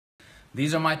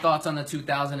These are my thoughts on the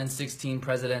 2016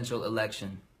 presidential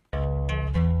election.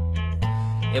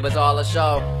 It was all a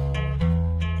show.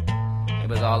 It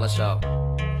was all a show.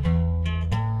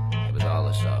 It was all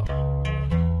a show.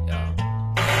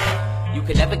 Yo. You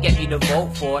can never get me to vote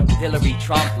for Dillary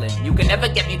Trumplon. You can never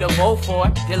get me to vote for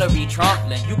Dillary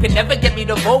Trumplon. You can never get me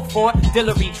to vote for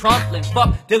Dillary Trumplon.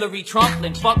 Fuck Dillary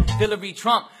Trumplon. Fuck Dillary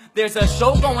Trump. There's a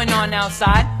show going on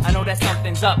outside, I know that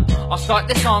something's up. I'll start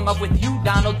this song up with you,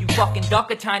 Donald, you fucking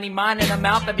duck. A tiny mind and a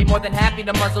mouth, I'd be more than happy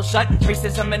to muzzle shut.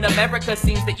 Racism in America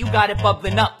seems that you got it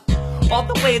bubbling up. All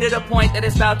the way to the point that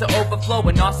it's about to overflow.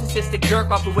 A narcissistic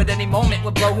jerk-off who at any moment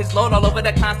would blow his load all over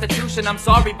the Constitution. I'm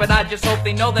sorry, but I just hope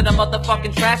they know that a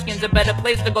motherfucking trash can's a better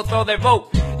place to go throw their vote.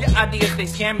 Your ideas, they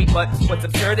scare me, but what's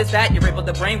absurd is that you're able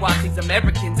to brainwash these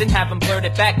Americans and have them blurt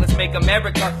it back. Let's make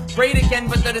America great again,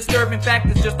 but the disturbing fact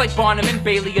is just like Barnum and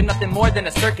Bailey, you're nothing more than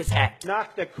a circus act.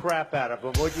 Knock the crap out of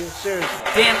them, would you? Seriously.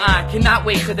 Damn, I cannot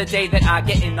wait to the day that I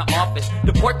get in the office.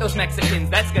 Deport those Mexicans,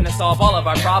 that's gonna solve all of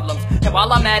our problems. And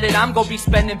while I'm at it, I'm gonna be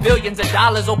spending billions of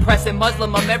dollars oppressing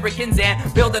Muslim Americans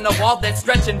and building a wall that's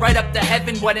stretching right up to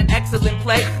heaven. What an excellent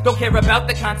play. Don't care about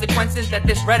the consequences that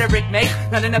this rhetoric makes.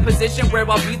 Not in a position where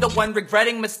I'll be the one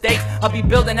regretting mistakes. I'll be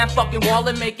building that fucking wall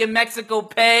and making Mexico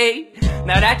pay.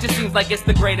 Now that just seems like it's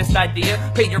the greatest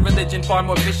idea. Paint your religion far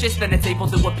more vicious than it's able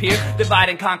to appear. Divide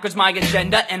and conquer's my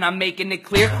agenda and I'm making it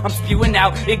clear. I'm spewing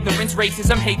out ignorance,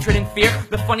 racism, hatred, and fear.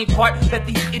 The funny part, that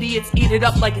these idiots eat it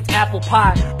up like it's apple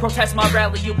pie. Protest my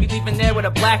rally, you'll be leaving there with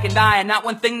a blackened eye. And not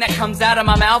one thing that comes out of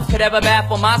my mouth could ever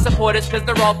baffle my supporters, cause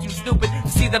they're all too stupid to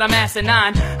see that I'm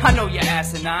asinine. I know you're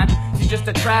asinine, you're just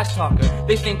a trash talker.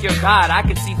 They think you're God, I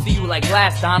can see through you like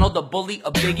glass. Donald, a bully,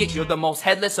 a bigot, you're the most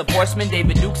headless of horsemen.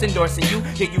 David Duke's endorsing you,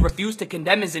 yet you refuse to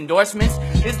condemn his endorsements.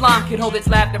 Islam can hold its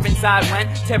laughter inside when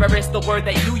terrorists, the word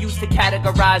that you use to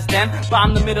categorize them.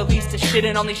 Bomb the Middle East to shit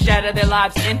and only shatter their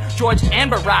lives in. George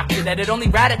and Barack did that, it only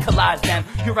radicalized them.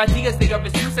 Your ideas, they are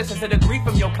as useless as a degree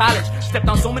from your college. Stepped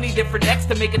on so many different necks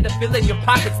to make it to fill in your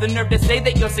pockets. The nerve to say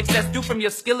that your success due from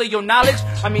your skill or your knowledge.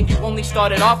 I mean, you only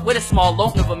started off with a small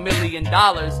loan of $1 million,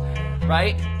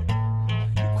 right?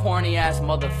 You corny ass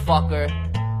motherfucker.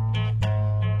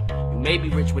 You may be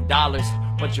rich with dollars,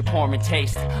 but you're poor in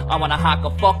taste. I wanna hock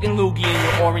a fucking loogie in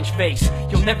your orange face.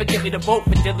 You'll never get me to vote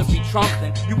for Dillary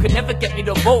Trumplon. You could never get me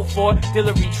to vote for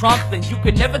Dillary Trumplon. You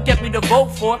could never get me to vote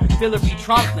for Dillary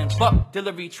Trumplon. Fuck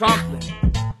Dillary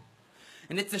Trumplon.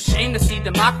 And it's a shame to see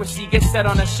democracy get set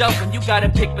on a shelf when you gotta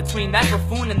pick between that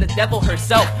buffoon and the devil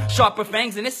herself. Sharper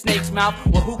fangs in a snake's mouth,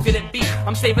 well who could it be?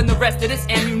 I'm saving the rest of this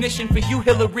ammunition for you,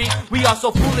 Hillary. We are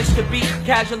so foolish to be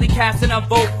casually casting a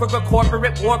vote for a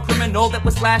corporate war criminal that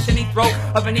would slash any throat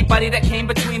of anybody that came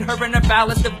between her and her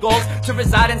foulest of goals. To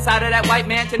reside inside of that white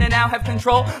mansion and now have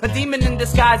control. A demon in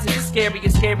disguise is as scary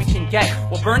can get.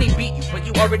 Well, Bernie beat you, but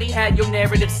you already had your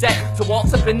narrative set. To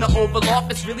waltz up in the Oval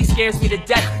Office really scares me to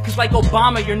death, cause like Obama,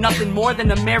 you're nothing more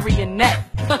than a marionette.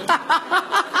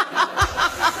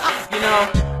 You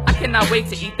know, I cannot wait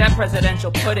to eat that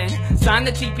presidential pudding. Sign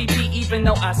the TPP even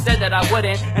though I said that I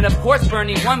wouldn't. And of course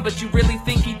Bernie won, but you really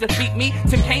think he'd defeat me?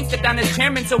 Tim Kaine stepped down as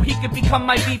chairman so he could become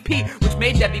my VP, which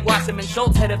made Debbie Wasserman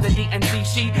Schultz head of the DNC.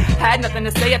 She had nothing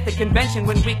to say at the convention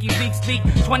when WikiLeaks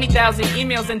leaked 20,000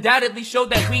 emails, undoubtedly showed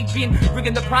that we'd been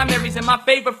rigging the primaries in my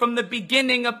favor from the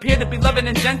beginning. Appear to be loving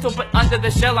and gentle, but under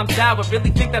the shell I'm sour.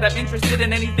 Really think that I'm interested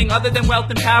in anything other than wealth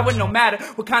and power? No matter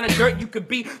what kind of dirt you could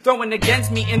be throwing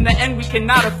against me, in the end we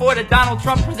cannot afford a Donald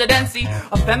Trump presidency.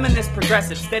 A feminist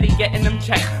progressive, steady getting them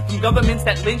checks from governments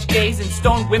that lynch gays and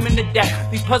stone women to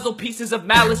death. These puzzle pieces of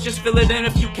malice, just fill it in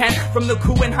if you can. From the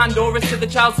coup in Honduras to the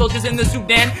child soldiers in the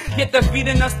Sudan. Yet they're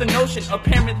feeding us the notion,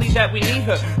 apparently, that we need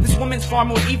her. This woman's far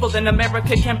more evil than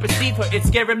America can perceive her. It's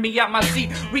scaring me out my seat.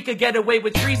 We could get away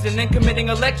with treason and committing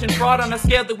election fraud on a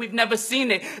scale that we've never seen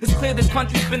it. It's clear this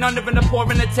country's been under an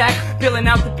abhorrent attack, bailing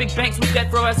out the big banks with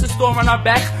death row as a store on our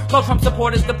backs. Call Trump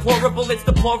supporters deplorable, it's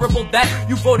deplorable that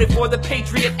you voted for the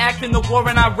Patriot Act in the war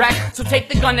in Iraq. So take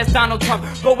the gun as Donald Trump,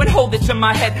 go and hold it to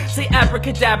my head. Say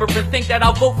abracadabra and think that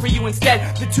I'll vote for you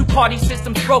instead. The two-party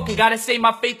system's broken, gotta say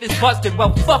my faith is busted.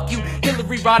 Well, fuck you,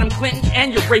 Hillary Rodham Clinton,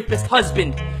 and your rapist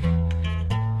husband.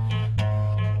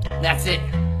 That's it.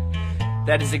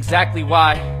 That is exactly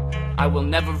why I will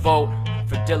never vote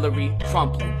for Dillary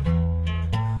Trumplon.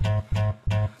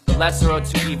 The lesser of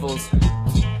two evils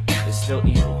is still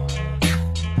evil.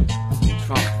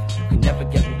 Trump. You can never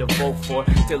get me to vote for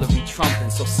Dillary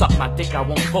Trumplon, so suck my dick, I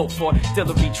won't vote for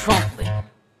Dillary Trumplon.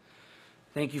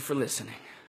 Thank you for listening.